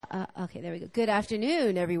Okay, there we go. Good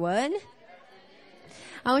afternoon, everyone.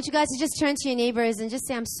 I want you guys to just turn to your neighbors and just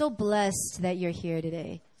say, I'm so blessed that you're here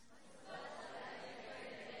today.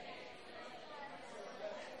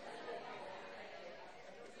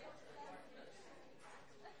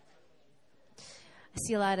 I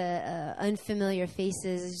see a lot of unfamiliar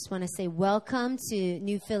faces. I just want to say welcome to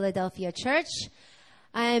New Philadelphia Church.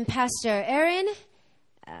 I'm Pastor Erin.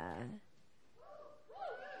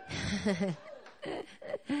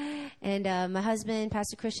 And my husband,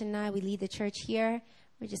 Pastor Christian, and I, we lead the church here.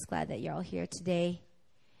 We're just glad that you're all here today.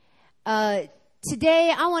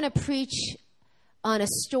 Today, I want to preach on a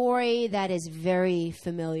story that is very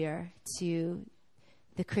familiar to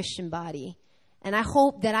the Christian body. And I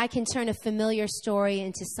hope that I can turn a familiar story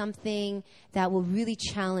into something that will really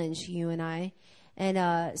challenge you and I.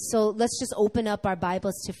 And so let's just open up our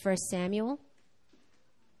Bibles to 1 Samuel.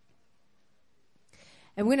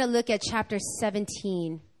 And we're going to look at chapter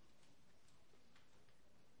 17.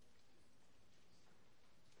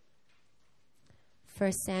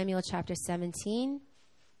 First Samuel chapter 17.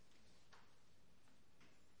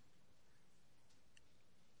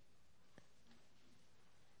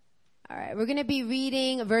 All right, we're going to be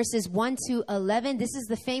reading verses 1 to 11. This is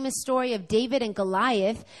the famous story of David and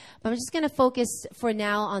Goliath, but I'm just going to focus for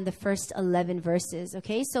now on the first 11 verses,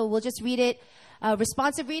 okay? So we'll just read it,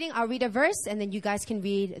 responsive reading. I'll read a verse, and then you guys can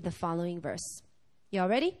read the following verse. Y'all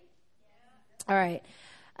ready? Yeah. All right.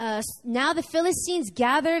 Now the Philistines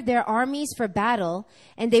gathered their armies for battle,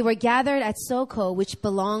 and they were gathered at Soko, which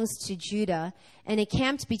belongs to Judah, and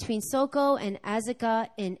encamped between Soko and Azekah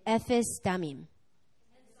in Ephes Damim.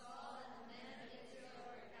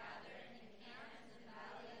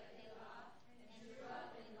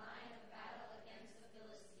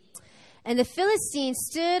 And the Philistines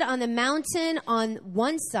stood on the mountain on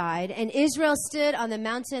one side, and Israel stood on the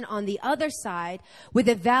mountain on the other side, with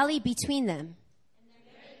a valley between them. And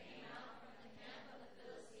there came out from the camp of the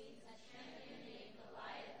Philistines a champion named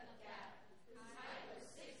Goliath of Gath, whose height was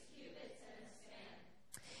 6 cubits and a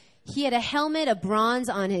span. He had a helmet of bronze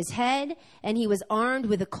on his head, and he was armed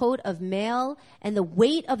with a coat of mail, and the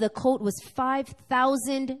weight of the coat was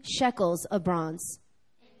 5,000 shekels of bronze.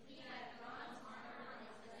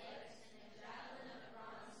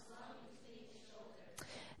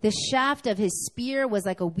 The shaft of his spear was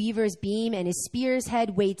like a weaver's beam, and his spear's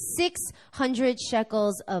head weighed 600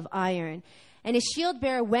 shekels of iron. And his shield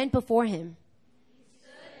bearer went before him. He stood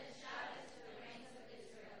and shouted to the ranks of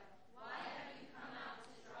Israel, "Why have you come out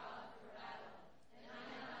to draw up for battle? And I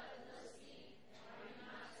am not a Philistine, and are you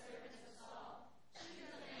not servants of Saul? Choose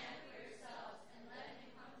a man for yourselves, and let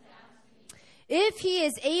him come down to me. If he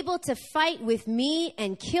is able to fight with me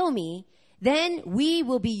and kill me, then we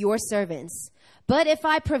will be your servants. But if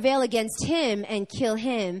I prevail against him and kill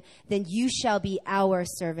him, then you shall be our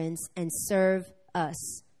servants and serve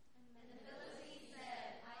us." And the Philistine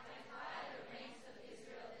said, "I defy the ranks of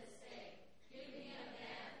Israel this day. Give me a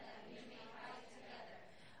man that we may fight together."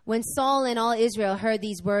 When Saul and all Israel heard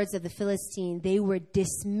these words of the Philistine, they were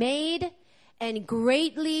dismayed and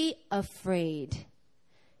greatly afraid.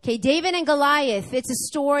 Okay, David and Goliath, it's a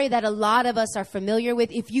story that a lot of us are familiar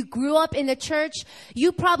with. If you grew up in the church,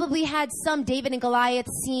 you probably had some David and Goliath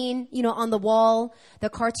scene, on the wall, the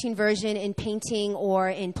cartoon version in painting or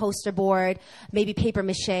in poster board, maybe paper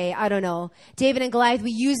mache, I don't know. David and Goliath, we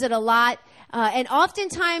use it a lot. And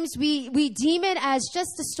oftentimes we deem it as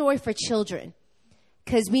just a story for children.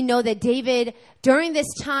 Because we know that David, during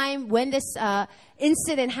this time when this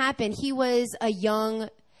incident happened, he was a young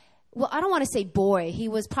I don't want to say boy. He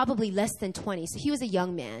was probably less than 20. So he was a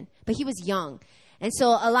young man, but he was young. And so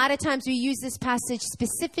a lot of times we use this passage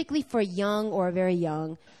specifically for young or very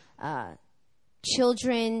young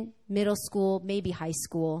children, middle school, maybe high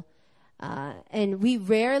school. And we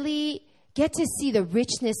rarely get to see the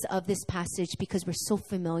richness of this passage because we're so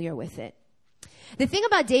familiar with it. The thing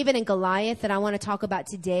about David and Goliath that I want to talk about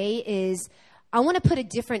today is I want to put a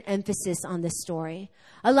different emphasis on this story.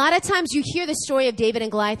 A lot of times you hear the story of David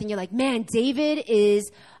and Goliath and you're like, man, David is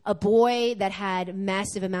a boy that had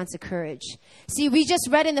massive amounts of courage. See, we just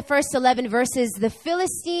read in the first 11 verses, the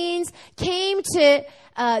Philistines came to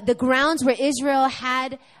the grounds where Israel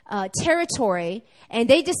had territory, and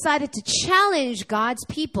they decided to challenge God's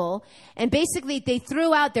people. And basically they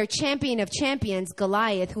threw out their champion of champions,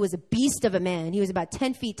 Goliath, who was a beast of a man. He was about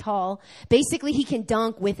 10 feet tall. Basically he can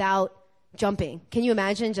dunk without jumping. Can you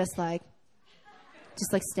imagine just like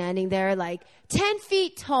standing there, like 10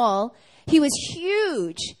 feet tall. He was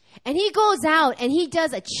huge. And he goes out and he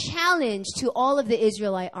does a challenge to all of the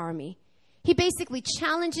Israelite army. He basically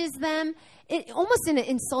challenges them almost in an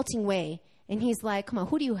insulting way. And he's like, come on,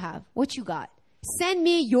 who do you have? What you got? Send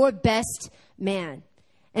me your best man.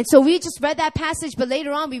 And so we just read that passage, but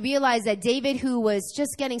later on we realized that David, who was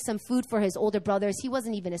just getting some food for his older brothers, he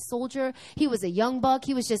wasn't even a soldier. He was a young buck.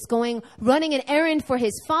 He was just running an errand for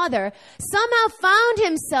his father, somehow found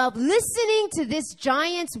himself listening to this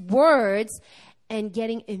giant's words and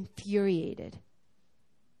getting infuriated.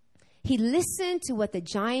 He listened to what the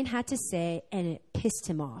giant had to say, and it pissed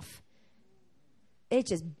him off. It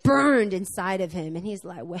just burned inside of him, and he's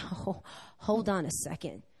like, well, hold on a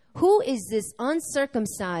second. Who is this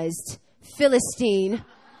uncircumcised Philistine?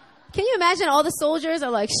 Can you imagine all the soldiers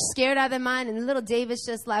are like scared out of their mind, and little David's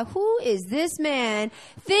just like, who is this man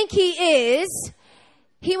think he is?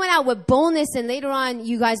 He went out with boldness, and later on,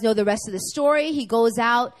 you guys know the rest of the story. He goes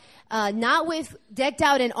out not with decked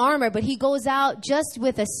out in armor, but he goes out just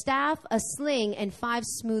with a staff, a sling, and 5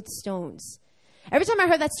 smooth stones. Every time I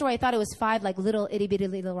heard that story, I thought it was 5 like little itty bitty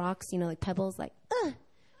little rocks, like pebbles, like,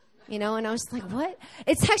 and I was like, what?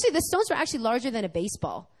 It's actually, the stones were actually larger than a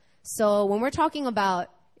baseball. So when we're talking about,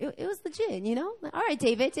 it was legit, Like, all right,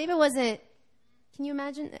 David. David wasn't, can you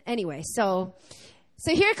imagine? Anyway, so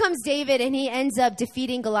here comes David, and he ends up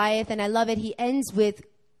defeating Goliath, and I love it. He ends with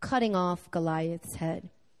cutting off Goliath's head.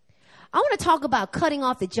 I want to talk about cutting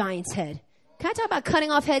off the giant's head. Can I talk about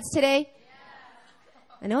cutting off heads today?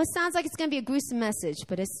 I know it sounds like it's going to be a gruesome message,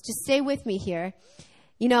 but just stay with me here.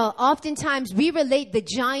 Oftentimes we relate the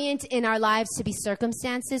giant in our lives to be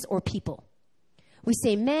circumstances or people. We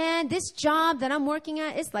say, man, this job that I'm working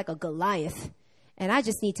at is like a Goliath, and I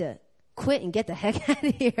just need to quit and get the heck out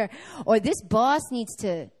of here. Or this boss needs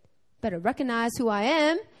to better recognize who I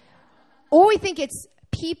am. Or we think it's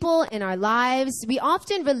people in our lives. We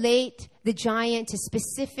often relate the giant to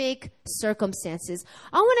specific circumstances.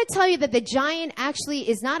 I want to tell you that the giant actually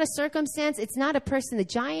is not a circumstance. It's not a person. The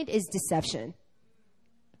giant is deception.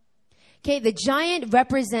 Okay, the giant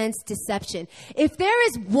represents deception. If there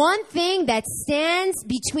is one thing that stands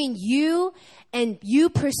between you and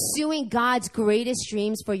you pursuing God's greatest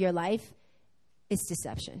dreams for your life, it's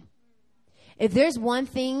deception. If there's one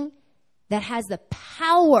thing that has the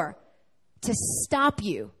power to stop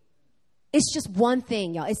you, it's just one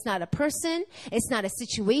thing, y'all. It's not a person. It's not a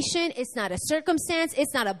situation. It's not a circumstance.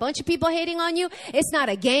 It's not a bunch of people hating on you. It's not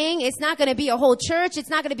a gang. It's not going to be a whole church. It's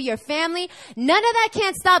not going to be your family. None of that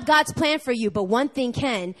can't stop God's plan for you. But one thing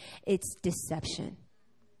can. It's deception.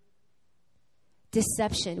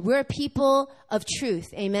 Deception. We're a people of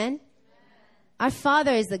truth. Amen? Our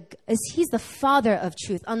Father He's the Father of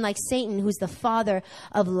truth, unlike Satan, who's the father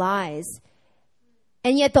of lies.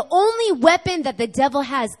 And yet the only weapon that the devil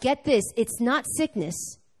has, get this, it's not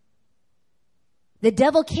sickness. The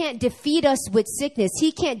devil can't defeat us with sickness.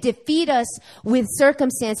 He can't defeat us with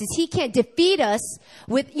circumstances. He can't defeat us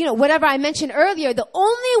with, whatever I mentioned earlier. The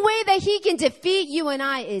only way that he can defeat you and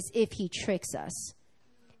I is if he tricks us,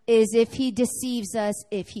 is if he deceives us,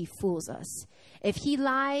 if he fools us, if he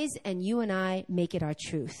lies and you and I make it our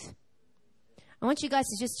truth. I want you guys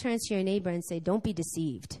to just turn to your neighbor and say, don't be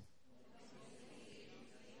deceived.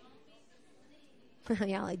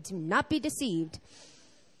 Y'all, do not be deceived.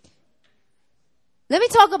 Let me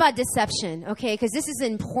talk about deception, okay? Because this is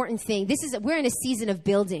an important thing. We're in a season of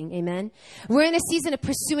building, amen? We're in a season of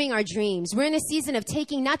pursuing our dreams. We're in a season of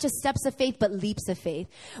taking not just steps of faith, but leaps of faith.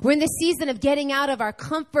 We're in the season of getting out of our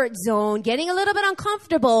comfort zone, getting a little bit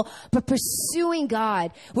uncomfortable, but pursuing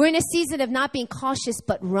God. We're in a season of not being cautious,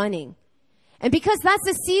 but running. And because that's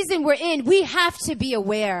the season we're in, we have to be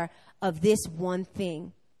aware of this one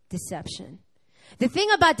thing, deception. The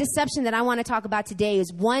thing about deception that I want to talk about today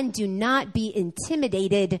is, one, do not be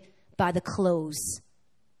intimidated by the clothes.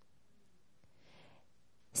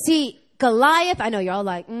 See, Goliath, I know you're all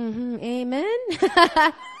like, amen.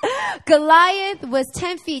 Goliath was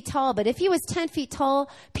 10 feet tall, but if he was 10 feet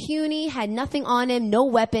tall, puny, had nothing on him, no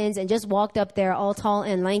weapons, and just walked up there all tall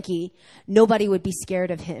and lanky, nobody would be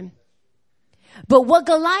scared of him. But what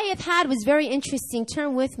Goliath had was very interesting.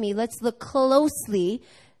 Turn with me. Let's look closely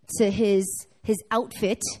to his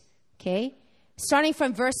outfit, okay? Starting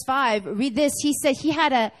from verse 5, read this. He said he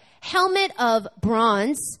had a helmet of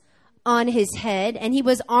bronze on his head, and he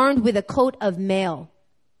was armed with a coat of mail.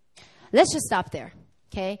 Let's just stop there,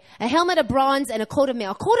 okay? A helmet of bronze and a coat of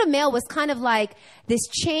mail. A coat of mail was kind of like this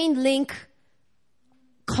chain link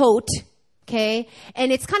coat, okay?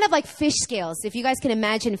 And it's kind of like fish scales, if you guys can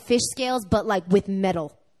imagine fish scales, but like with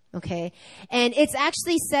metal, okay? And it's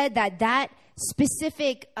actually said that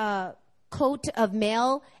specific coat of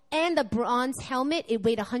mail and the bronze helmet, it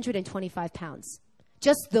weighed 125 pounds.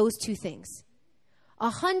 Just those two things.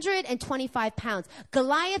 125 pounds.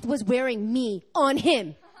 Goliath was wearing me on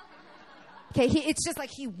him. Okay, it's just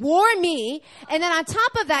like he wore me. And then on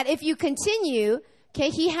top of that, if you continue, okay,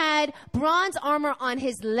 he had bronze armor on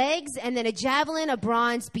his legs, and then a javelin of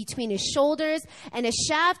bronze between his shoulders, and a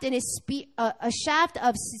shaft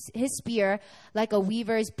of his spear like a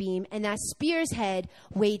weaver's beam, and that spear's head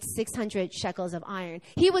weighed 600 shekels of iron.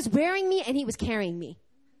 He was wearing me, and he was carrying me.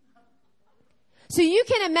 So you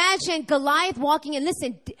can imagine Goliath walking in.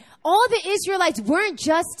 Listen, all the Israelites weren't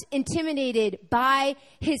just intimidated by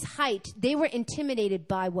his height. They were intimidated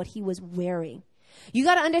by what he was wearing. You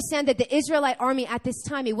got to understand that the Israelite army at this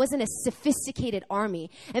time, it wasn't a sophisticated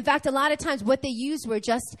army. In fact, a lot of times what they used were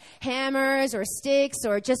just hammers or sticks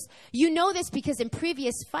or just, you know this because in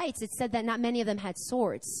previous fights, it said that not many of them had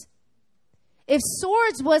swords. If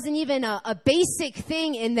swords wasn't even a basic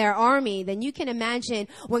thing in their army, then you can imagine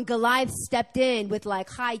when Goliath stepped in with like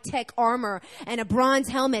high-tech armor and a bronze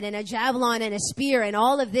helmet and a javelin and a spear and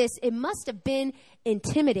all of this, it must have been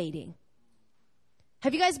intimidating.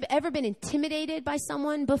 Have you guys ever been intimidated by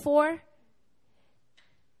someone before?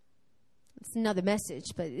 It's another message,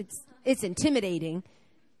 but it's intimidating.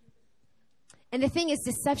 And the thing is,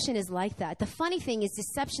 deception is like that. The funny thing is,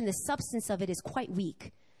 deception, the substance of it is quite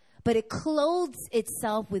weak. But it clothes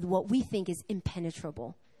itself with what we think is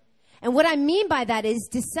impenetrable. And what I mean by that is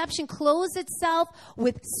deception clothes itself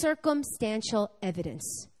with circumstantial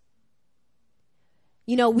evidence.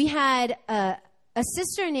 You know, we had a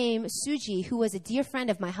sister named Suji who was a dear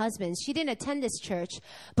friend of my husband's. She didn't attend this church,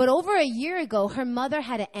 but over a year ago, her mother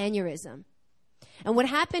had an aneurysm. And what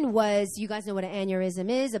happened was, you guys know what an aneurysm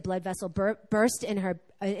is, a blood vessel burst in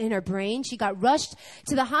her brain. She got rushed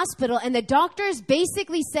to the hospital, and the doctors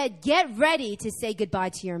basically said, get ready to say goodbye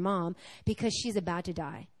to your mom because she's about to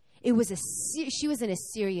die. She was in a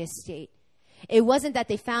serious state. It wasn't that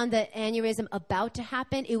they found the aneurysm about to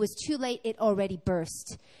happen. It was too late. It already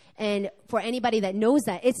burst. And for anybody that knows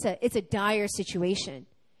that, it's a dire situation.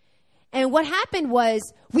 And what happened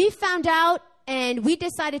was, we found out, and we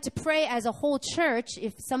decided to pray as a whole church,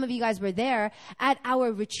 if some of you guys were there, at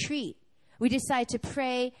our retreat. We decided to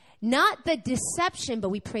pray not the deception, but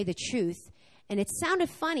we pray the truth. And it sounded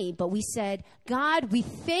funny, but we said, God, we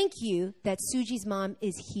thank you that Suji's mom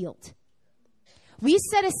is healed. We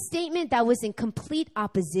said a statement that was in complete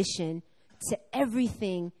opposition to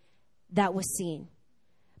everything that was seen.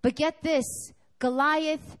 But get this,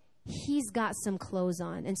 Goliath, he's got some clothes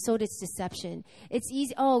on, and so does deception. It's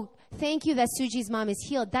easy. Oh, thank you that Suji's mom is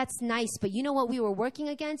healed. That's nice. But you know what we were working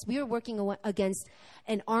against? We were working against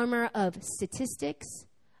an armor of statistics,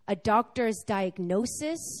 a doctor's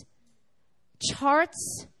diagnosis,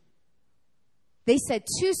 charts. They said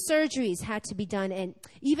 2 surgeries had to be done, and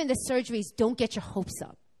even the surgeries, don't get your hopes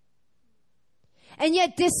up. And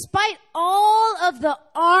yet, despite all of the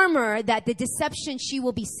armor that the deception, she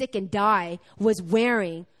will be sick and die, was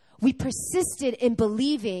wearing, we persisted in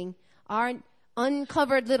believing our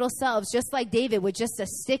uncovered little selves, just like David, with just a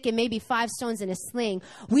stick and maybe 5 stones and a sling.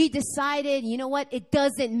 We decided, you know what? It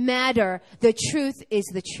doesn't matter. The truth is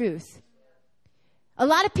the truth. A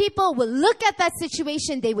lot of people would look at that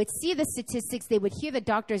situation. They would see the statistics. They would hear the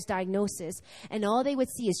doctor's diagnosis. And all they would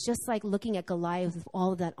see is just like looking at Goliath with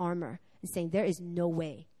all of that armor and saying, there is no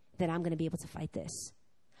way that I'm going to be able to fight this.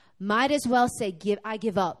 Might as well say, I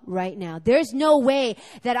give up right now. There's no way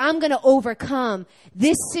that I'm going to overcome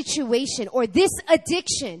this situation or this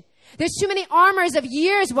addiction. There's too many armors of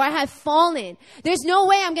years where I have fallen. There's no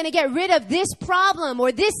way I'm going to get rid of this problem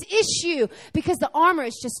or this issue because the armor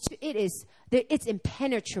is just, it's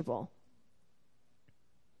impenetrable.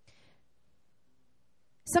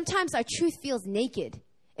 Sometimes our truth feels naked.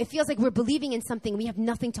 It feels like we're believing in something we have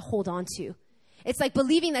nothing to hold on to. It's like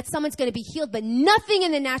believing that someone's going to be healed, but nothing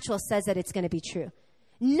in the natural says that it's going to be true.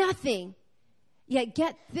 Nothing. Yet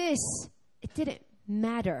get this, it didn't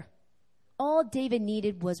matter. All David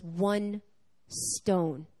needed was 1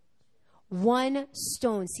 stone. 1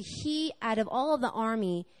 stone. See, he, out of all of the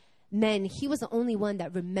army men, he was the only one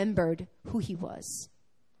that remembered who he was.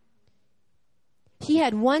 He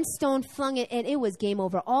had 1 stone, flung it, and it was game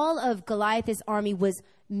over. All of Goliath's army was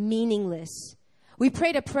meaningless. We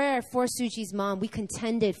prayed a prayer for Suji's mom. We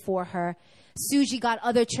contended for her. Suji got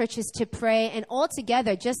other churches to pray. And all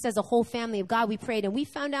together, just as a whole family of God, we prayed. And we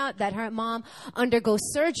found out that her mom undergoes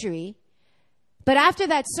surgery. But after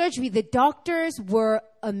that surgery, the doctors were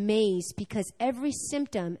amazed because every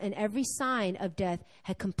symptom and every sign of death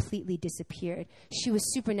had completely disappeared. She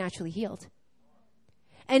was supernaturally healed.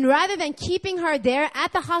 And rather than keeping her there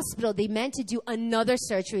at the hospital, they meant to do another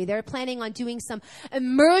surgery. They were planning on doing some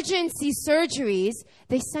emergency surgeries.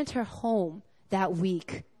 They sent her home that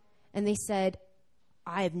week. And they said,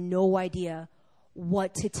 I have no idea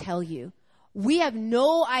what to tell you. We have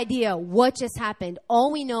no idea what just happened.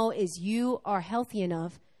 All we know is you are healthy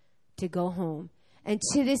enough to go home. And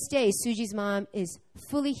to this day, Suji's mom is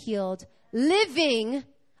fully healed, living,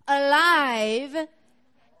 alive,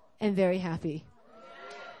 and very happy.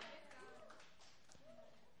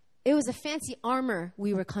 It was a fancy armor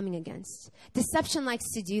we were coming against. Deception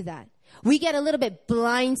likes to do that. We get a little bit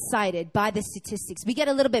blindsided by the statistics. We get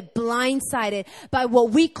a little bit blindsided by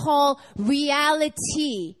what we call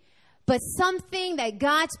reality. But something that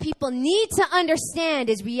God's people need to understand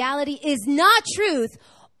is reality is not truth.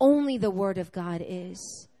 Only the Word of God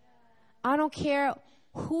is. I don't care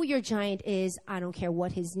who your giant is. I don't care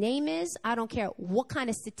what his name is. I don't care what kind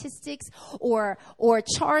of statistics or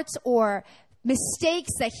charts or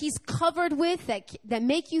mistakes that he's covered with that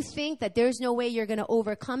make you think that there's no way you're going to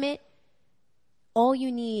overcome it. All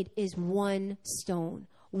you need is one stone,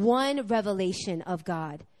 one revelation of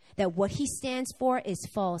God, that what he stands for is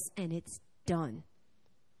false, and it's done.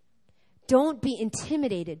 Don't be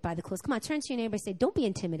intimidated by the clothes. Come on, turn to your neighbor and say, don't be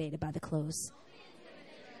intimidated by the clothes.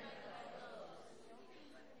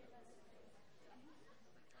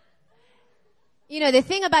 You know, the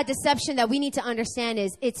thing about deception that we need to understand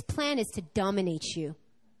is its plan is to dominate you.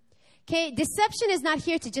 Okay, deception is not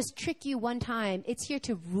here to just trick you one time. It's here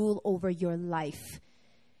to rule over your life.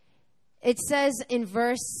 It says in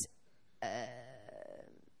verse,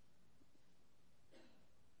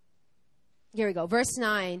 here we go, verse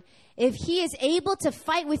 9. If he is able to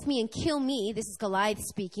fight with me and kill me, this is Goliath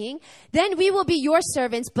speaking, then we will be your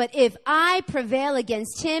servants. But if I prevail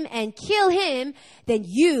against him and kill him, then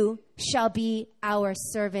you shall be our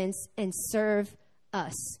servants and serve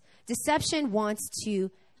us. Deception wants to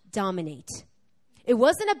dominate. It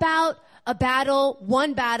wasn't about a battle,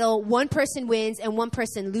 one person wins and one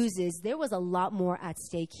person loses. There was a lot more at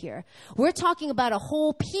stake here. We're talking about a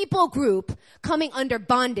whole people group coming under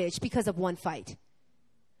bondage because of one fight.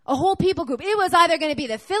 A whole people group. It was either going to be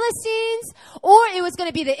the Philistines or it was going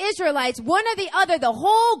to be the Israelites. One or the other, the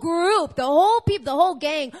whole group, the whole people, the whole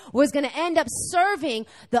gang was going to end up serving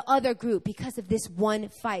the other group because of this one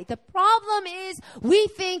fight. The problem is we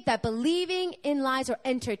think that believing in lies or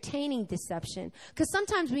entertaining deception, because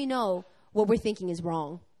sometimes we know what we're thinking is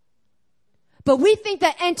wrong. But we think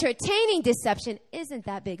that entertaining deception isn't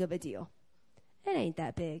that big of a deal. It ain't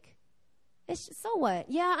that big. It's just, so what?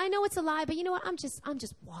 Yeah, I know it's a lie, but you know what? I'm just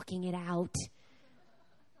walking it out.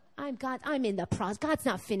 I'm in the process. God's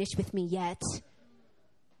not finished with me yet.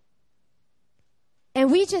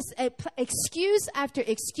 And we just, excuse after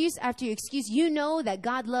excuse after excuse. You know that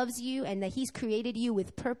God loves you and that he's created you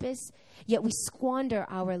with purpose, yet we squander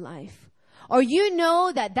our life. Or you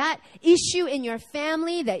know that issue in your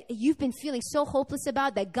family that you've been feeling so hopeless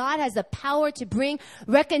about, that God has the power to bring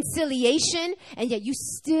reconciliation, and yet you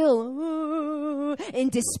still in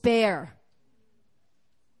despair.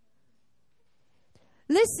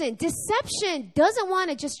 Listen, deception doesn't want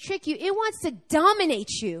to just trick you. It wants to dominate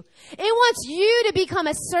you. It wants you to become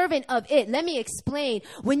a servant of it. Let me explain.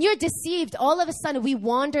 When you're deceived, all of a sudden we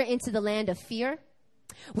wander into the land of fear.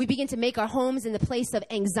 We begin to make our homes in the place of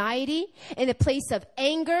anxiety, in the place of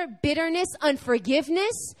anger, bitterness,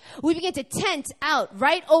 unforgiveness. We begin to tent out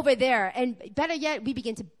right over there. And better yet, we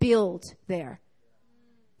begin to build there.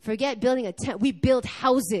 Forget building a tent. We build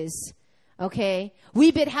houses, okay?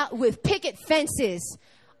 We build with picket fences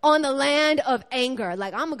on the land of anger.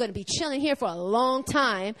 Like, I'm going to be chilling here for a long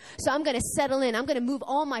time, so I'm going to settle in. I'm going to move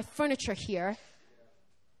all my furniture here.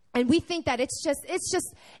 And we think that it's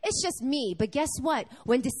just me. But guess what?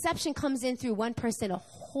 When deception comes in through one person, a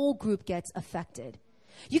whole group gets affected.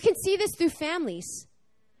 You can see this through families.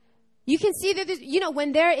 You can see that,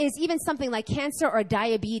 when there is even something like cancer or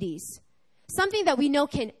diabetes, something that we know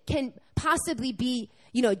can possibly be,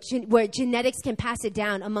 where genetics can pass it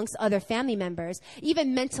down amongst other family members,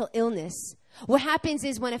 even mental illness. What happens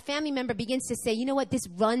is when a family member begins to say, you know what, this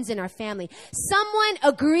runs in our family. Someone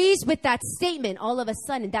agrees with that statement. All of a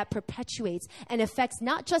sudden, that perpetuates and affects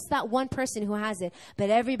not just that one person who has it, but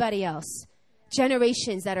everybody else.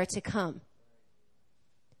 Generations that are to come.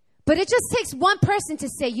 But it just takes one person to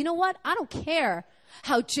say, you know what, I don't care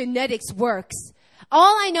how genetics works.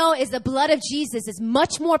 All I know is the blood of Jesus is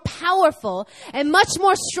much more powerful and much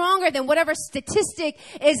more stronger than whatever statistic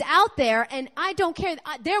is out there. And I don't care.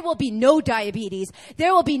 There will be no diabetes.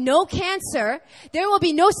 There will be no cancer. There will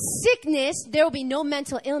be no sickness. There will be no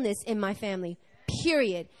mental illness in my family,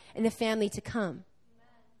 period, in the family to come.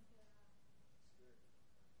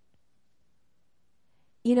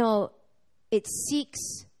 It seeks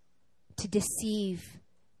to deceive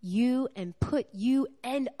you and put you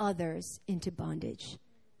and others into bondage.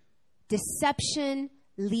 Deception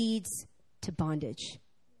leads to bondage.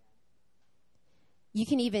 You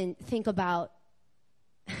can even think about,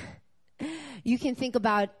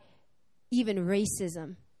 even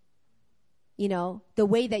racism. You know, the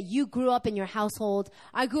way that you grew up in your household.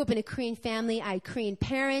 I grew up in a Korean family. I had Korean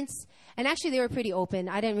parents. And actually, they were pretty open.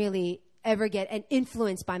 I didn't really ever get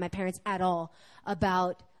influenced by my parents at all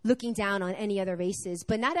about looking down on any other races.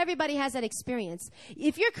 But not everybody has that experience.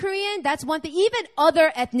 If you're Korean, that's one thing. Even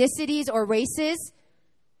other ethnicities or races,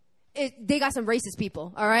 they got some racist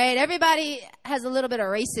people, all right? Everybody has a little bit of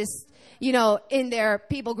racist, in their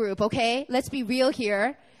people group, okay? Let's be real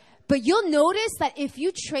here. But you'll notice that if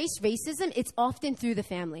you trace racism, it's often through the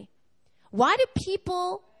family. Why do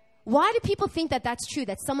people think that that's true,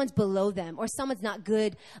 that someone's below them or someone's not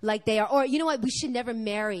good like they are? Or, you know what, we should never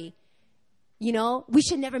marry. We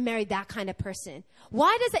should never marry that kind of person.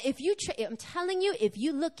 Why does that? I'm telling you, if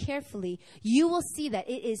you look carefully, you will see that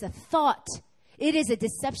it is a thought. It is a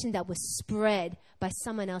deception that was spread by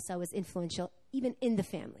someone else that was influential, even in the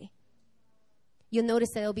family. You'll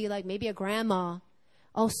notice that it'll be like maybe a grandma.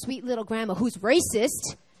 Oh, sweet little grandma who's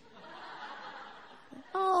racist.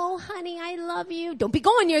 Oh, honey, I love you. Don't be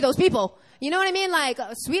going near those people. You know what I mean? Like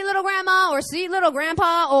a sweet little grandma or sweet little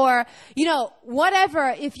grandpa or,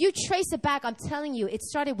 whatever. If you trace it back, I'm telling you, it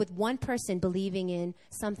started with one person believing in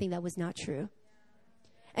something that was not true.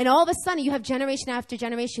 And all of a sudden, you have generation after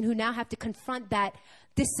generation who now have to confront that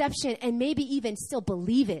deception and maybe even still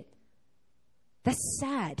believe it. That's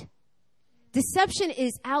sad. Deception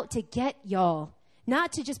is out to get y'all.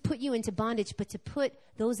 Not to just put you into bondage, but to put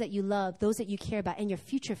those that you love, those that you care about, and your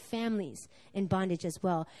future families in bondage as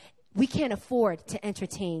well. We can't afford to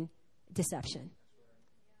entertain deception.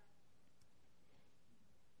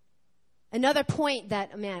 Another point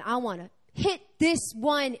that, I want to hit this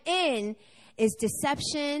one in is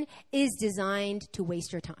deception is designed to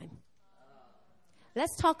waste your time.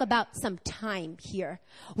 Let's talk about some time here.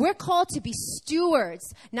 We're called to be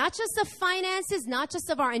stewards, not just of finances, not just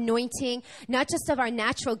of our anointing, not just of our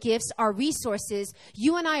natural gifts, our resources.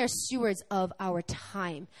 You and I are stewards of our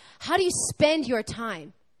time. How do you spend your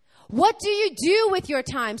time? What do you do with your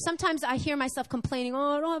time? Sometimes I hear myself complaining,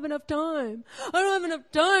 I don't have enough time. I don't have enough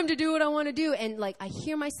time to do what I want to do. And I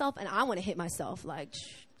hear myself and I want to hit myself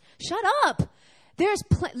shut up.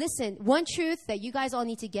 Listen, one truth that you guys all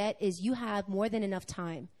need to get is you have more than enough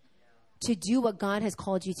time to do what God has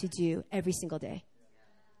called you to do every single day.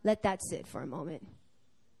 Let that sit for a moment.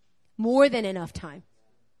 More than enough time.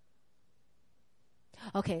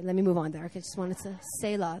 Okay, let me move on there. I just wanted to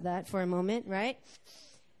Selah that for a moment, right?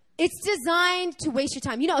 It's designed to waste your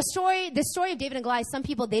time. The story of David and Goliath, some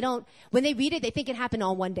people, when they read it, they think it happened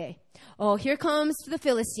all one day. Oh, here comes the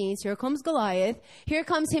Philistines. Here comes Goliath. Here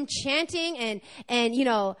comes him chanting and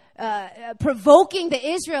provoking the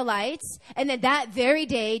Israelites. And then that very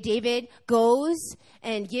day, David goes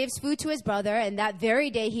and gives food to his brother. And that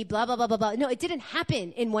very day, he blah, blah, blah, blah, blah. No, it didn't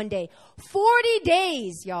happen in one day. 40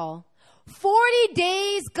 days, y'all. 40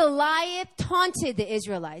 days Goliath taunted the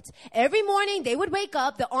Israelites. Every morning they would wake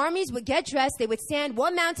up, the armies would get dressed, they would stand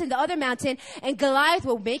one mountain, the other mountain, and Goliath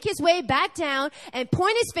would make his way back down and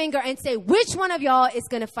point his finger and say, which one of y'all is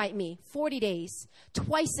going to fight me? 40 days,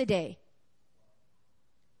 twice a day.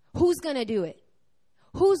 Who's going to do it?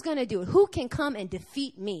 Who's going to do it? Who can come and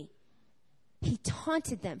defeat me? He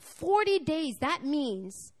taunted them. 40 days, that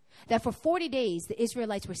means that for 40 days the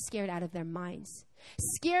Israelites were scared out of their minds.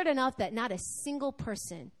 Scared enough that not a single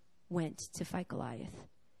person went to fight Goliath.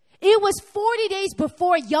 It was 40 days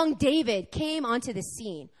before young David came onto the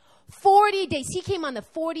scene. 40 days. He came on the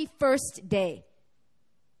 41st day.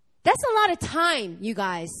 That's a lot of time, you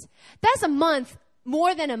guys. That's a month,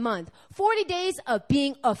 more than a month. 40 days of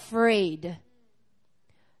being afraid.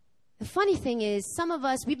 The funny thing is, some of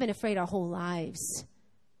us, we've been afraid our whole lives.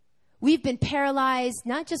 We've been paralyzed,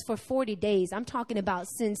 not just for 40 days. I'm talking about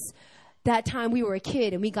since that time we were a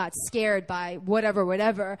kid and we got scared by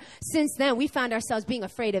whatever. Since then, we found ourselves being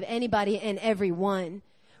afraid of anybody and everyone.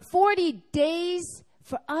 40 days,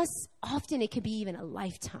 for us, often it could be even a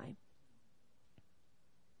lifetime.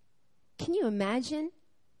 Can you imagine?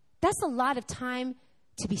 That's a lot of time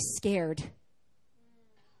to be scared.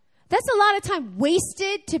 That's a lot of time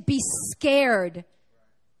wasted to be scared.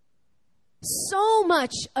 So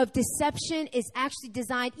much of deception is actually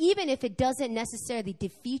designed, even if it doesn't necessarily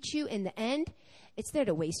defeat you in the end, it's there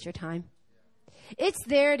to waste your time. It's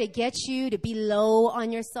there to get you to be low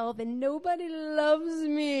on yourself and nobody loves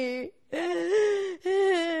me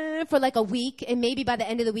for like a week. And maybe by the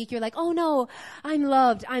end of the week, you're like, oh no, I'm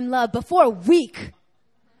loved. But for a week,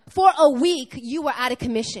 For a week, you were out of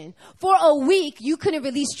commission. For a week, you couldn't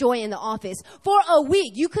release joy in the office. For a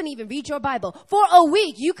week, you couldn't even read your Bible. For a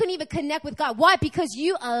week, you couldn't even connect with God. Why? Because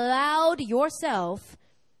you allowed yourself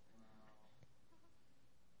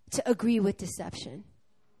to agree with deception.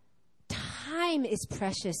 Time is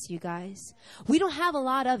precious, you guys. We don't have a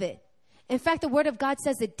lot of it. In fact, the Word of God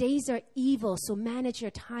says the days are evil, so manage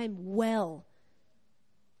your time well.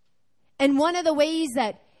 And one of the ways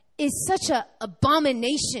that is such an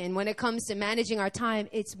abomination when it comes to managing our time,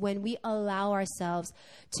 it's when we allow ourselves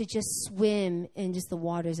to just swim in just the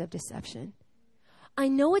waters of deception. I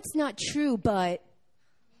know it's not true, but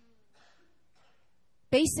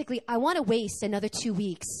basically, I want to waste another 2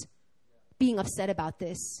 weeks being upset about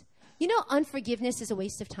this. You know, unforgiveness is a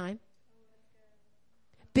waste of time.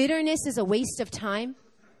 Bitterness is a waste of time.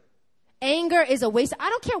 Anger is a waste. I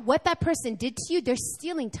don't care what that person did to you. They're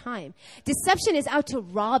stealing time. Deception is out to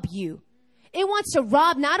rob you. It wants to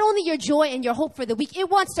rob not only your joy and your hope for the week. It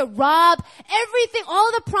wants to rob everything,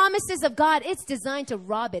 all the promises of God. It's designed to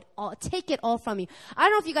rob it all, take it all from you. I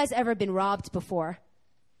don't know if you guys ever been robbed before.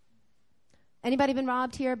 Anybody been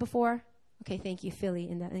robbed here before? Okay, thank you, Philly,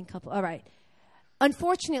 in that couple. All right.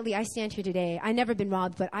 Unfortunately, I stand here today. I never been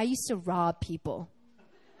robbed, but I used to rob people.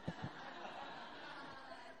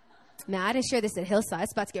 Now, I didn't share this at Hillside.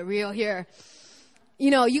 It's about to get real here. You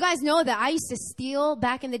know, you guys know that I used to steal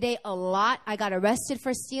back in the day a lot. I got arrested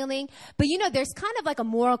for stealing. But, you know, there's kind of like a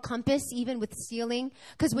moral compass even with stealing.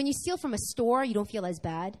 Because when you steal from a store, you don't feel as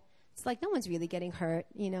bad. It's like no one's really getting hurt,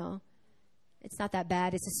 you know. It's not that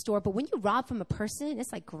bad. It's a store. But when you rob from a person,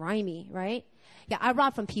 it's like grimy, right? Yeah, I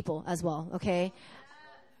rob from people as well, okay?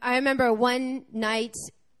 I remember one night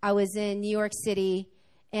I was in New York City,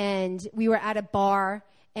 and we were at a bar,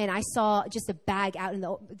 and I saw just a bag out in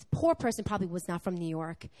the poor person probably was not from New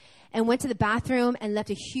York, and went to the bathroom and left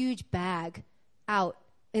a huge bag out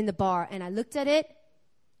in the bar. And I looked at it.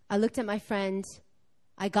 I looked at my friend.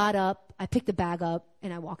 I got up. I picked the bag up,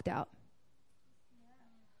 and I walked out.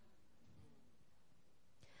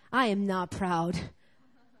 I am not proud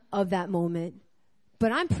of that moment,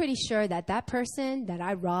 but I'm pretty sure that that person that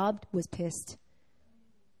I robbed was pissed.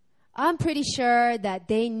 I'm pretty sure that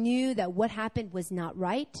they knew that what happened was not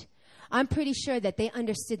right. I'm pretty sure that they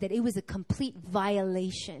understood that it was a complete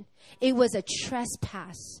violation. It was a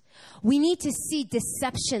trespass. We need to see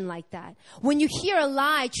deception like that. When you hear a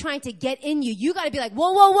lie trying to get in you, you got to be like,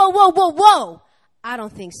 whoa, whoa, whoa, whoa, whoa, whoa. I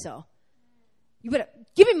don't think so. You better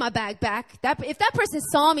give me my bag back. If that person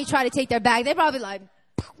saw me try to take their bag, they'd probably like,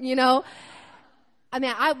 you know. I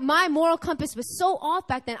mean, my moral compass was so off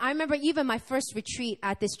back then. I remember even my first retreat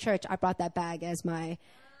at this church, I brought that bag as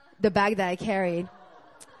the bag that I carried.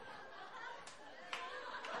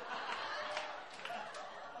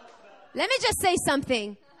 Let me just say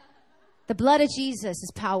something. The blood of Jesus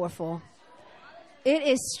is powerful. It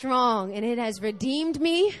is strong, and it has redeemed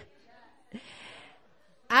me.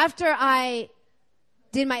 After I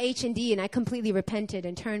did my H&D and I completely repented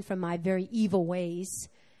and turned from my very evil ways,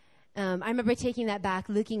 I remember taking that back,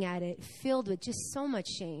 looking at it, filled with just so much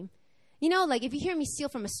shame. You know, like if you hear me steal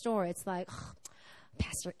from a store, it's like, oh,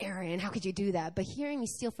 Pastor Erin, how could you do that? But hearing me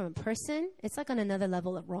steal from a person, it's like on another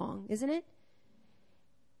level of wrong, isn't it?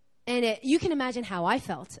 And you can imagine how I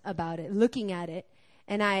felt about it, looking at it.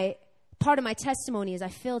 And part of my testimony is I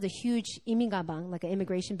filled a huge imigabang, like an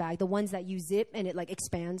immigration bag, the ones that you zip and it like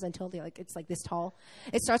expands until it's like this tall.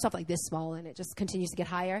 It starts off like this small and it just continues to get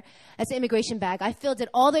higher. That's an immigration bag. I filled it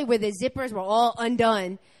all the way where the zippers were all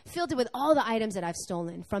undone, filled it with all the items that I've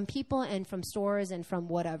stolen from people and from stores and from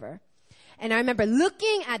whatever. And I remember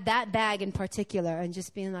looking at that bag in particular and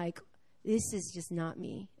just being like, this is just not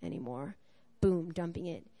me anymore. Boom, dumping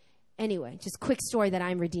it. Anyway, just quick story that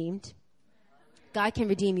I'm redeemed. God can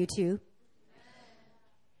redeem you too.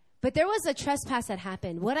 But there was a trespass that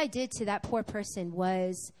happened. What I did to that poor person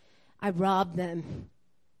was I robbed them.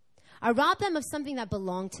 I robbed them of something that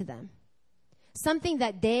belonged to them. Something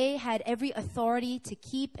that they had every authority to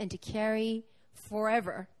keep and to carry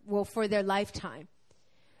forever, well, for their lifetime.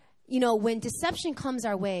 You know, when deception comes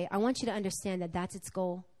our way, I want you to understand that that's its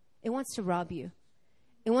goal. It wants to rob you.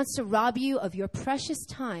 It wants to rob you of your precious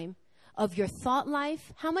time, of your thought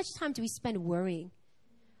life. How much time do we spend worrying?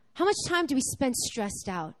 How much time do we spend stressed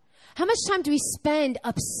out? How much time do we spend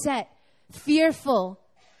upset, fearful?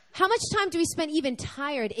 How much time do we spend even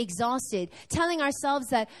tired, exhausted, telling ourselves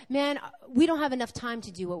that, man, we don't have enough time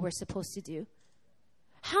to do what we're supposed to do?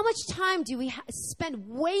 How much time do we spend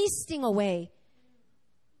wasting away,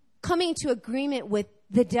 coming into agreement with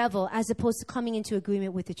the devil as opposed to coming into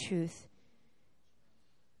agreement with the truth?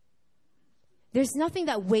 There's nothing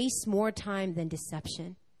that wastes more time than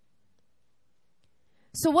deception.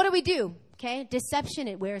 So what do? Okay, deception,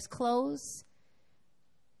 it wears clothes.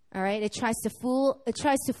 All right, it tries to fool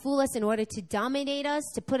us in order to dominate us,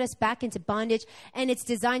 to put us back into bondage, and it's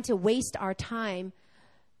designed to waste our time.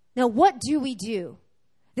 Now, what do?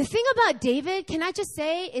 The thing about David, can I just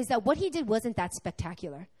say, is that what he did wasn't that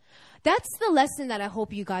spectacular. That's the lesson that I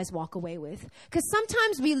hope you guys walk away with. Because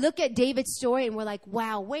sometimes we look at David's story and we're like,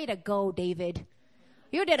 wow, way to go, David.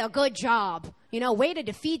 You did a good job. Way to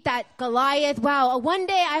defeat that Goliath. Wow. One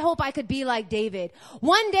day I hope I could be like David.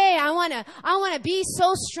 One day I want to be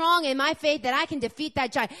so strong in my faith that I can defeat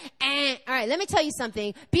that giant. All right, let me tell you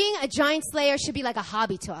something. Being a giant slayer should be like a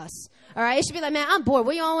hobby to us. All right. It should be like, man, I'm bored.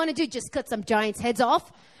 What do y'all want to do? Just cut some giants' heads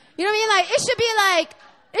off. You know what I mean? Like,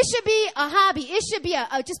 it should be a hobby. It should be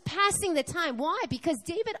a just passing the time. Why? Because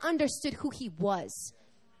David understood who he was.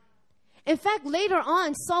 In fact, later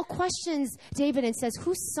on, Saul questions David and says,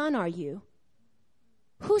 whose son are you?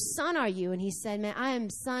 Whose son are you? And he said, man, I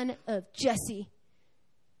am son of Jesse.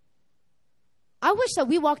 I wish that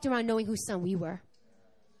we walked around knowing whose son we were.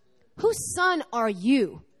 Whose son are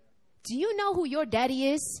you? Do you know who your daddy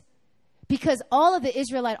is? Because all of the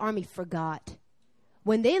Israelite army forgot.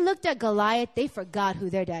 When they looked at Goliath, they forgot who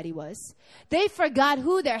their daddy was. They forgot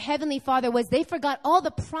who their heavenly father was. They forgot all the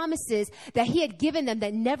promises that he had given them,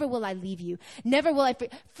 that never will I leave you. Never will I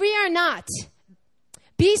fear not.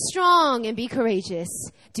 Be strong and be courageous.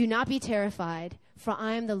 Do not be terrified, for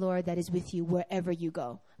I am the Lord that is with you wherever you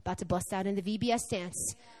go. About to bust out in the VBS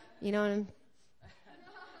dance. You know what I'm...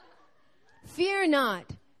 Fear not.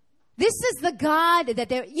 This is the God that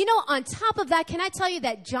they're... on top of that, can I tell you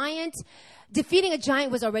that defeating a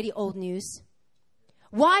giant was already old news?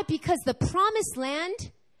 Why? Because the promised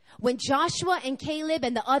land, when Joshua and Caleb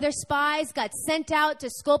and the other spies got sent out to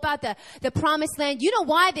scope out the promised land, you know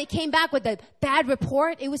why they came back with a bad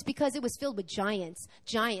report? It was because it was filled with giants.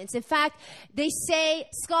 In fact,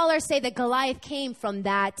 scholars say that Goliath came from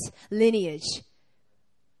that lineage.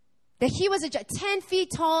 That he was 10 feet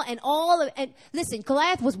tall and listen,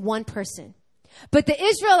 Goliath was one person. But the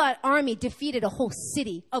Israelite army defeated a whole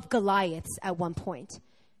city of Goliaths at one point.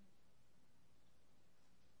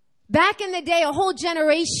 Back in the day, a whole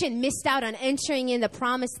generation missed out on entering in the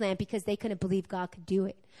promised land because they couldn't believe God could do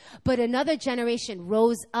it. But another generation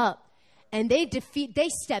rose up and they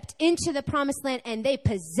stepped into the promised land and they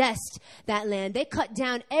possessed that land. They cut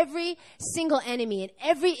down every single enemy and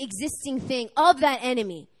every existing thing of that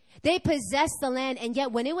enemy. They possessed the land, and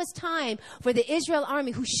yet when it was time for the Israel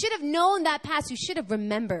army, who should have known that past, who should have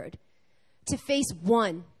remembered, to face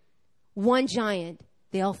one giant,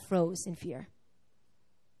 they all froze in fear.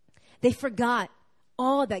 They forgot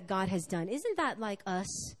all that God has done. Isn't that like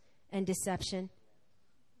us and deception?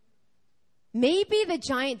 Maybe the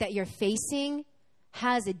giant that you're facing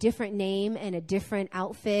has a different name and a different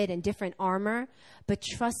outfit and different armor, but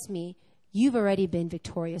trust me, you've already been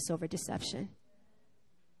victorious over deception.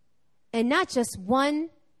 And not just one,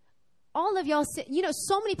 all of y'all,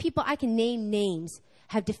 so many people I can name names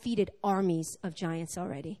have defeated armies of giants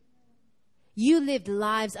already. You lived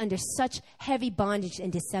lives under such heavy bondage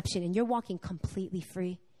and deception, and you're walking completely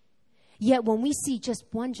free. Yet when we see just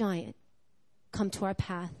one giant come to our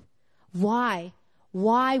path, why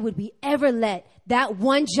would we ever let that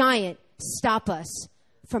one giant stop us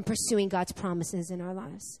from pursuing God's promises in our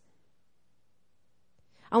lives?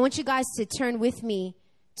 I want you guys to turn with me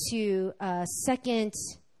to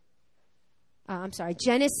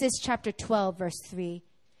Genesis chapter 12, verse 3.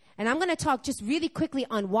 And I'm going to talk just really quickly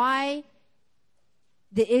on why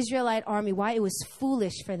the Israelite army, why it was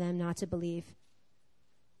foolish for them not to believe.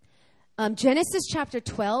 Genesis chapter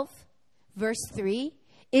 12, verse 3.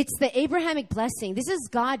 It's the Abrahamic blessing. This is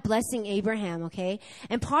God blessing Abraham, okay?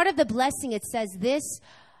 And part of the blessing, it says this: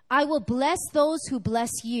 I will bless those who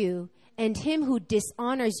bless you, and him who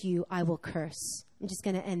dishonors you, I will curse. I'm just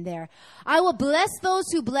going to end there. I will bless those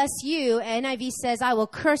who bless you. NIV says, I will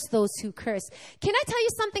curse those who curse. Can I tell you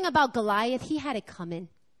something about Goliath? He had it coming.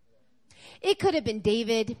 It could have been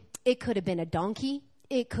David. It could have been a donkey.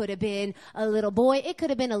 It could have been a little boy. It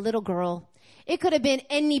could have been a little girl. It could have been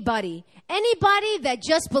anybody. Anybody that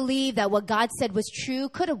just believed that what God said was true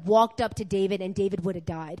could have walked up to David and David would have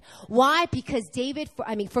died. Why? Because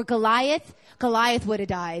for Goliath would have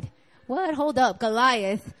died. What? Hold up.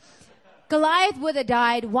 Goliath would have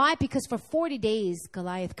died. Why? Because for 40 days,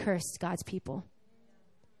 Goliath cursed God's people.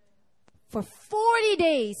 For 40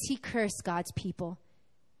 days, he cursed God's people.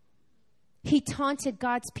 He taunted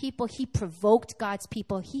God's people. He provoked God's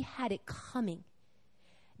people. He had it coming.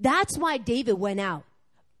 That's why David went out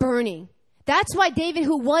burning. That's why David,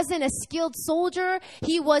 who wasn't a skilled soldier,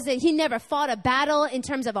 he never fought a battle in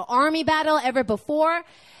terms of an army battle ever before.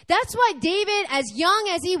 That's why David, as young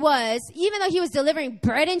as he was, even though he was delivering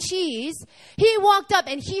bread and cheese, he walked up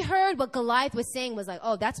and he heard what Goliath was saying, was like,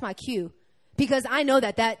 oh, that's my cue. Because I know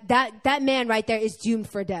that man right there is doomed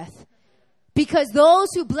for death. Because those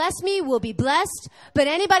who bless me will be blessed, but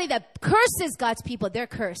anybody that curses God's people, they're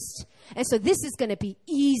cursed. And so this is going to be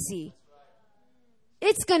easy.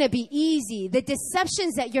 It's going to be easy. The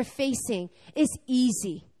deceptions that you're facing is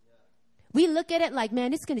easy. We look at it like,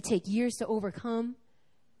 man, it's going to take years to overcome.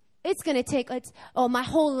 It's going to take, my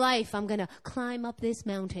whole life I'm going to climb up this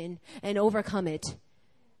mountain and overcome it.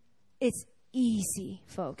 It's easy,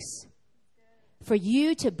 folks. For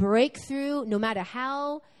you to break through, no matter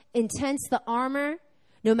how intense the armor,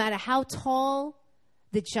 no matter how tall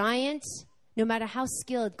the giant, no matter how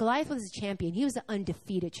skilled. Goliath was a champion. He was an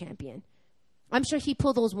undefeated champion. I'm sure he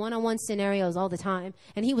pulled those one-on-one scenarios all the time,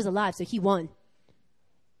 and he was alive, so he won.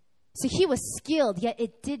 So he was skilled, yet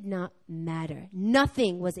it did not matter.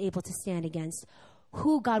 Nothing was able to stand against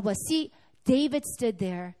who God was. See, David stood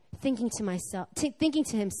there thinking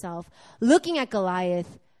to himself, looking at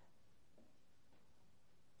Goliath,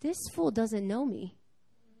 this fool doesn't know me.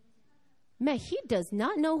 Man, he does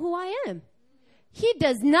not know who I am. He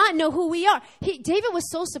does not know who we are. David was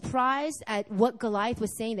so surprised at what Goliath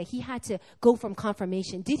was saying that he had to go from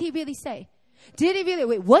confirmation. Did he really say?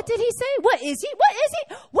 Wait, what did he say? What is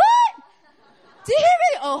he? What? Did he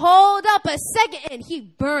really? Oh, hold up a second. And he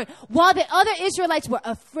burned. While the other Israelites were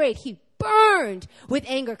afraid, he burned with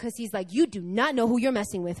anger because he's like, you do not know who you're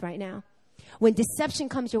messing with right now. When deception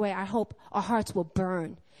comes your way, I hope our hearts will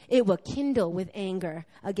burn. It will kindle with anger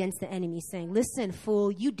against the enemy, saying, listen,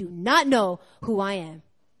 fool, you do not know who I am.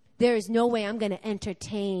 There is no way I'm going to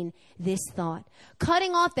entertain this thought.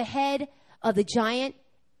 Cutting off the head of the giant,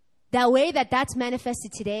 that way that's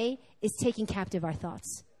manifested today is taking captive our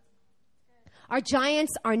thoughts. Our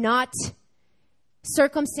giants are not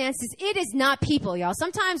circumstances. It is not people, y'all.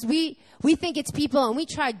 Sometimes we think it's people and we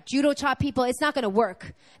try judo chop people. It's not going to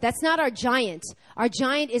work. That's not our giant. Our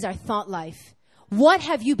giant is our thought life. What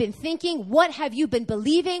have you been thinking? What have you been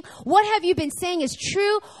believing? What have you been saying is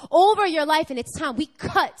true over your life? And it's time we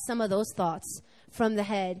cut some of those thoughts from the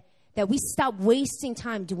head, that we stop wasting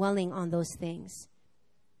time dwelling on those things.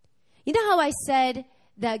 You know how I said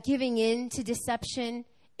that giving in to deception,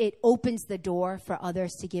 it opens the door for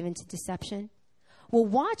others to give into deception? Well,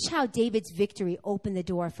 watch how David's victory opened the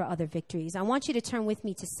door for other victories. I want you to turn with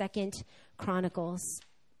me to 2 Chronicles.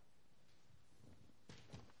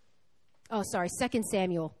 2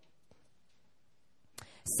 Samuel.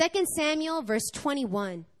 2 Samuel, verse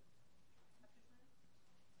 21.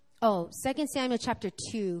 2 Samuel chapter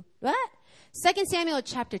 2. What? 2 Samuel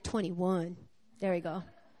chapter 21. There we go.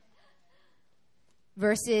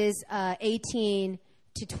 Verses 18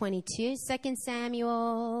 to 22. 2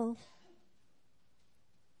 Samuel.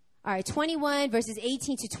 All right, 21, verses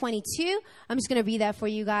 18 to 22. I'm just going to read that for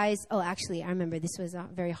you guys. Oh, actually, I remember this was a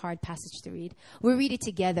very hard passage to read. We'll read it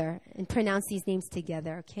together and pronounce these names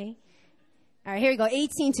together, okay? All right, here we go,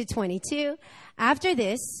 18 to 22. After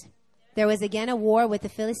this, there was again a war with the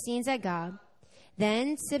Philistines at Gob.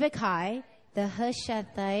 Then Sibbecai, the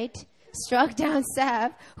Hushathite, struck down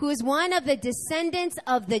Sab, who is one of the descendants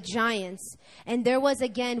of the giants. And there was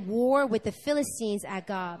again war with the Philistines at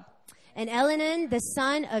Gob. And Elhanan, the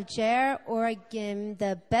son of Jer-Oregim,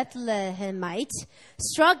 the Bethlehemite,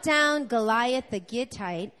 struck down Goliath the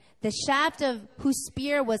Gittite, the shaft of whose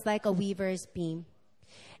spear was like a weaver's beam.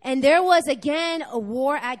 And there was again a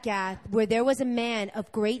war at Gath, where there was a man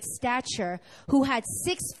of great stature who had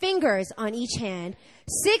 6 fingers on each hand,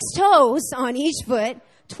 6 toes on each foot,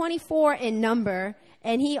 24 in number,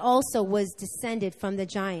 and he also was descended from the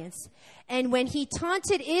giants. And when he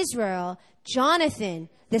taunted Israel, Jonathan,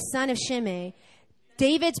 the son of Shimei,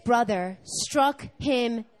 David's brother, struck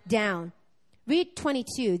him down. Read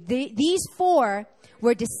 22. These 4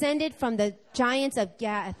 were descended from the giants of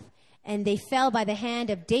Gath, and they fell by the hand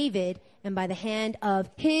of David and by the hand of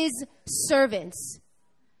his servants.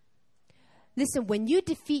 Listen, when you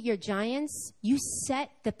defeat your giants, you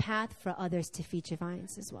set the path for others to defeat your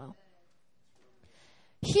giants as well.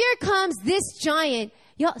 Here comes this giant,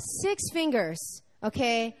 6 fingers,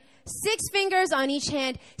 okay? 6 fingers on each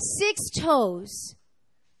hand, 6 toes.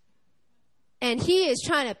 And he is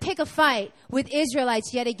trying to pick a fight with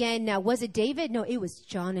Israelites yet again. Now, was it David? No, it was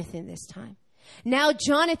Jonathan this time. Now,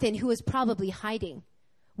 Jonathan, who was probably hiding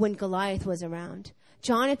when Goliath was around.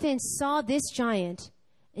 Jonathan saw this giant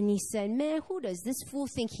and he said, man, who does this fool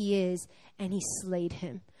think he is? And he slayed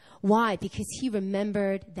him. Why? Because he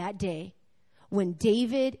remembered that day when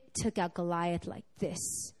David took out Goliath like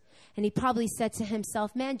this. And he probably said to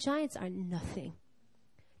himself, man, giants are nothing.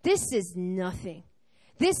 This is nothing.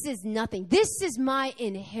 This is nothing. This is my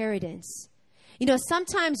inheritance. You know,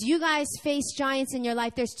 sometimes you guys face giants in your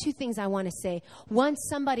life. There's two things I want to say. One,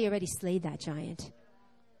 somebody already slayed that giant.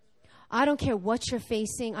 I don't care what you're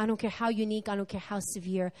facing. I don't care how unique. I don't care how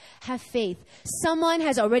severe. Have faith. Someone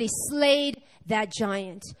has already slayed that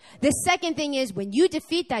giant. The second thing is when you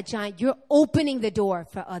defeat that giant, you're opening the door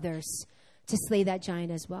for others to slay that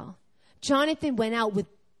giant as well. Jonathan went out with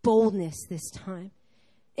boldness this time.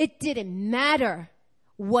 It didn't matter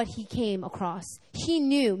what he came across. He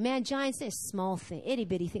knew, man, giants are a small thing, itty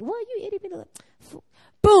bitty thing. What, you itty bitty?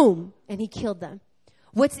 Boom! And he killed them.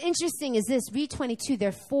 What's interesting is this, read 22, there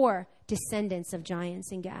are 4 descendants of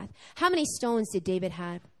giants in Gath. How many stones did David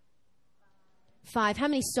have? 5. How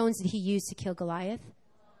many stones did he use to kill Goliath?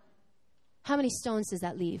 How many stones does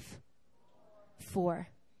that leave? 4.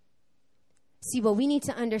 See, what we need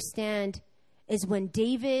to understand is when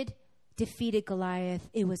David defeated Goliath,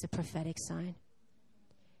 it was a prophetic sign.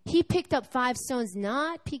 He picked up 5 stones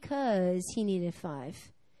not because he needed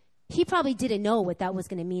 5. He probably didn't know what that was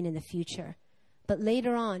going to mean in the future. But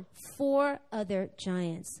later on, 4 other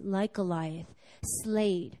giants, like Goliath,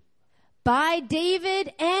 slayed by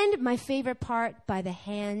David and, my favorite part, by the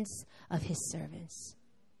hands of his servants.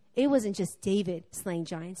 It wasn't just David slaying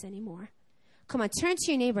giants anymore. Come on, turn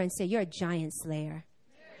to your neighbor and say, you're a giant slayer.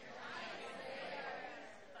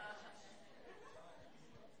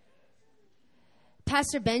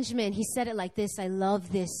 Pastor Benjamin, he said it like this. I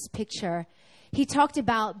love this picture. He talked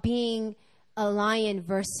about being a lion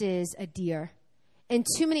versus a deer. And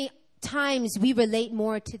too many times we relate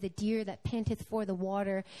more to the deer that panteth for the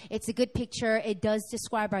water. It's a good picture. It does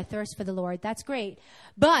describe our thirst for the Lord. That's great.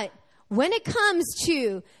 But when it comes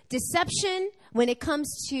to deception, when it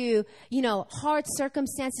comes to, hard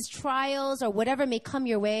circumstances, trials, or whatever may come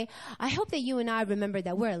your way, I hope that you and I remember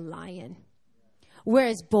that we're a lion. We're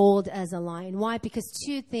as bold as a lion. Why? Because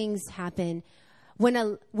 2 things happen. When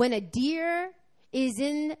a deer is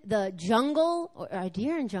in the jungle, or are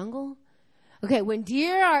deer in jungle? Okay, when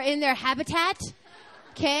deer are in their habitat,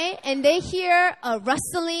 okay, and they hear a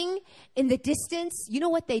rustling in the distance, you know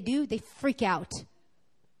what they do? They freak out.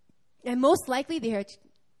 And most likely they hear,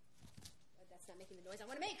 that's not making the noise I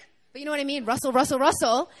want to make. But you know what I mean? Rustle, rustle,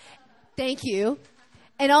 rustle. Thank you.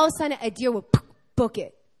 And all of a sudden a deer will book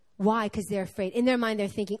it. Why? Because they're afraid. In their mind, they're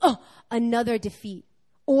thinking, another defeat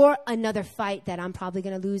or another fight that I'm probably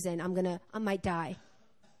going to lose and I might die.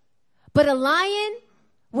 But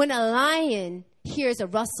when a lion hears a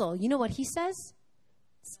rustle, you know what he says?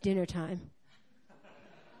 It's dinner time.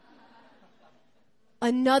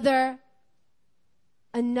 Another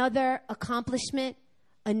accomplishment,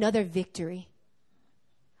 another victory.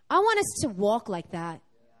 I want us to walk like that.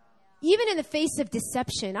 Even in the face of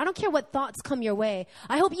deception, I don't care what thoughts come your way.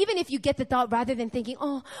 I hope even if you get the thought, rather than thinking,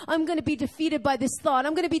 I'm going to be defeated by this thought,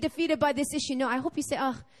 I'm going to be defeated by this issue. No, I hope you say,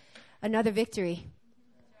 another victory.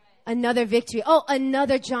 Another victory.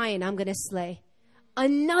 Another giant I'm going to slay.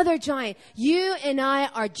 Another giant. You and I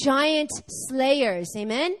are giant slayers.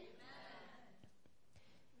 Amen?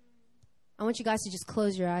 I want you guys to just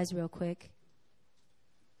close your eyes real quick.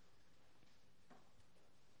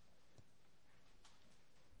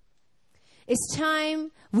 It's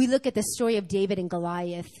time we look at the story of David and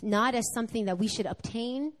Goliath, not as something that we should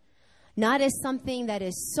obtain, not as something that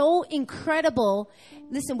is so incredible.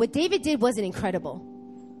 Listen, what David did wasn't incredible.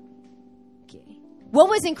 Okay. What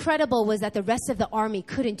was incredible was that the rest of the army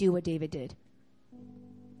couldn't do what David did.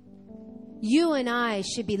 You and I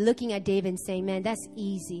should be looking at David and saying, man, that's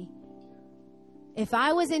easy. If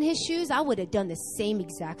I was in his shoes, I would have done the same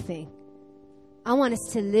exact thing. I want us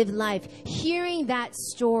to live life hearing that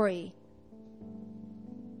story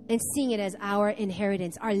and seeing it as our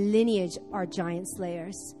inheritance, our lineage, our giant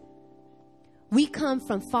slayers. We come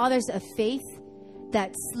from fathers of faith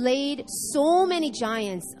that slayed so many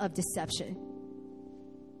giants of deception.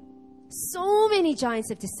 So many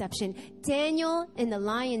giants of deception. Daniel in the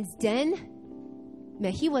lion's den,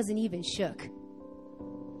 man, he wasn't even shook.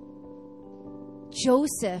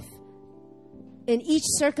 Joseph, in each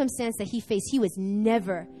circumstance that he faced, he was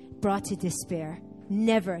never brought to despair.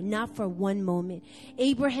 Never, not for one moment.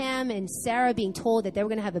 Abraham and Sarah being told that they were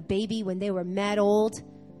going to have a baby when they were mad old.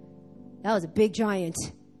 That was a big giant.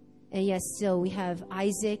 And yet still we have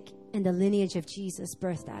Isaac and the lineage of Jesus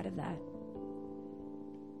birthed out of that.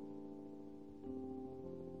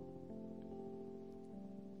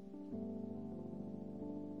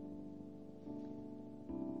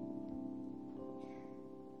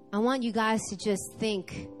 I want you guys to just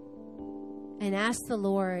think and ask the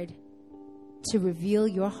Lord, to reveal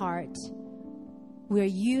your heart where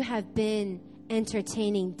you have been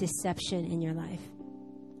entertaining deception in your life.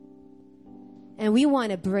 And we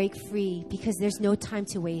want to break free because there's no time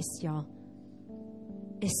to waste, y'all.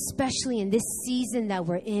 Especially in this season that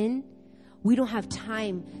we're in, we don't have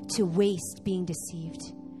time to waste being deceived.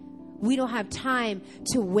 We don't have time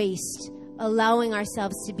to waste allowing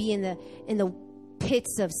ourselves to be in the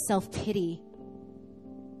pits of self-pity.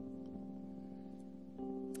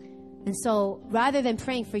 And so rather than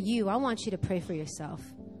praying for you, I want you to pray for yourself.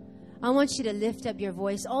 I want you to lift up your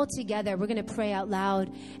voice all together. We're going to pray out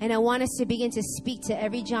loud. And I want us to begin to speak to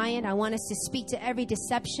every giant. I want us to speak to every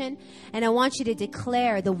deception. And I want you to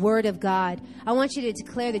declare the word of God. I want you to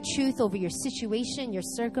declare the truth over your situation, your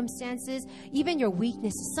circumstances, even your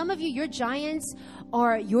weaknesses. Some of you, your giants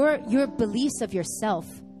are your beliefs of yourself.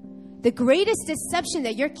 The greatest deception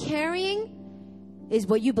that you're carrying is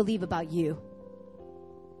what you believe about you.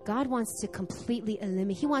 God wants to completely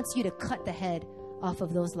eliminate. He wants you to cut the head off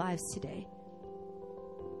of those lives today.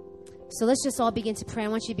 So let's just all begin to pray. I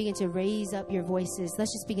want you to begin to raise up your voices.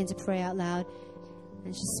 Let's just begin to pray out loud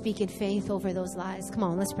and just speak in faith over those lives. Come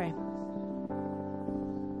on, let's pray.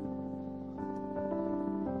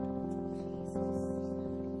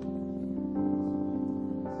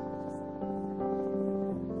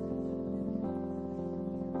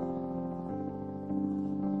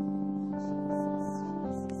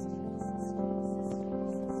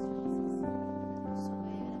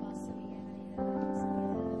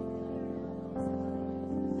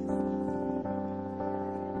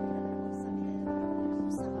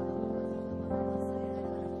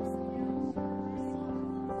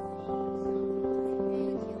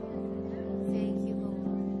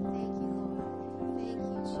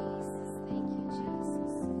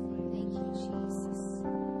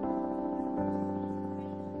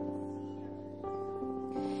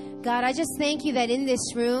 God, I just thank you that in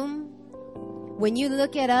this room, when you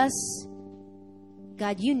look at us,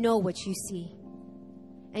 God, you know what you see.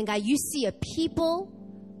 And God, you see a people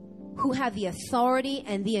who have the authority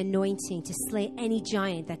and the anointing to slay any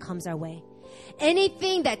giant that comes our way.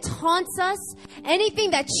 Anything that taunts us,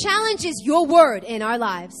 anything that challenges your word in our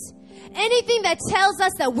lives, anything that tells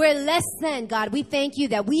us that we're less than, God, we thank you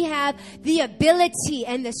that we have the ability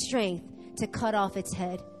and the strength to cut off its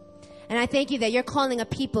head. And I thank you that you're calling a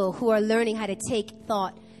people who are learning how to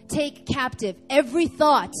take captive every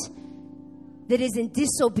thought that is in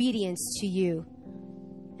disobedience to you.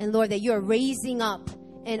 And Lord, that you're raising up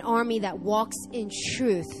an army that walks in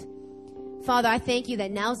truth. Father, I thank you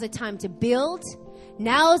that now's the time to build.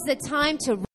 Now's the time to